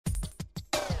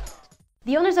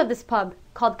The owners of this pub,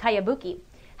 called Kayabuki,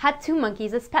 had 2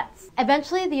 monkeys as pets.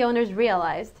 Eventually, the owners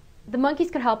realized the monkeys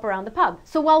could help around the pub.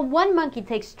 So while one monkey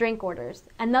takes drink orders,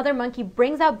 another monkey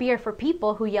brings out beer for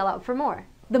people who yell out for more.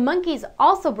 The monkeys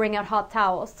also bring out hot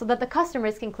towels so that the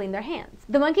customers can clean their hands.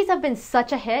 The monkeys have been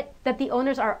such a hit that the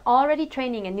owners are already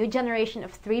training a new generation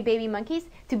of 3 baby monkeys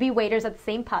to be waiters at the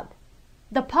same pub.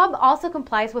 The pub also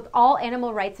complies with all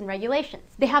animal rights and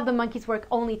regulations. They have the monkeys work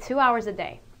only 2 hours a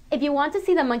day. If you want to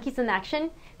see the monkeys in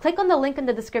action, click on the link in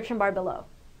the description bar below.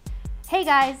 Hey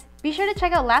guys, be sure to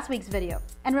check out last week's video,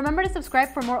 and remember to subscribe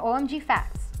for more OMG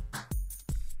Facts.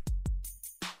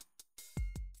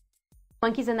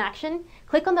 Monkeys in action,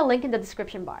 click on the link in the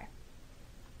description bar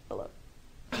below.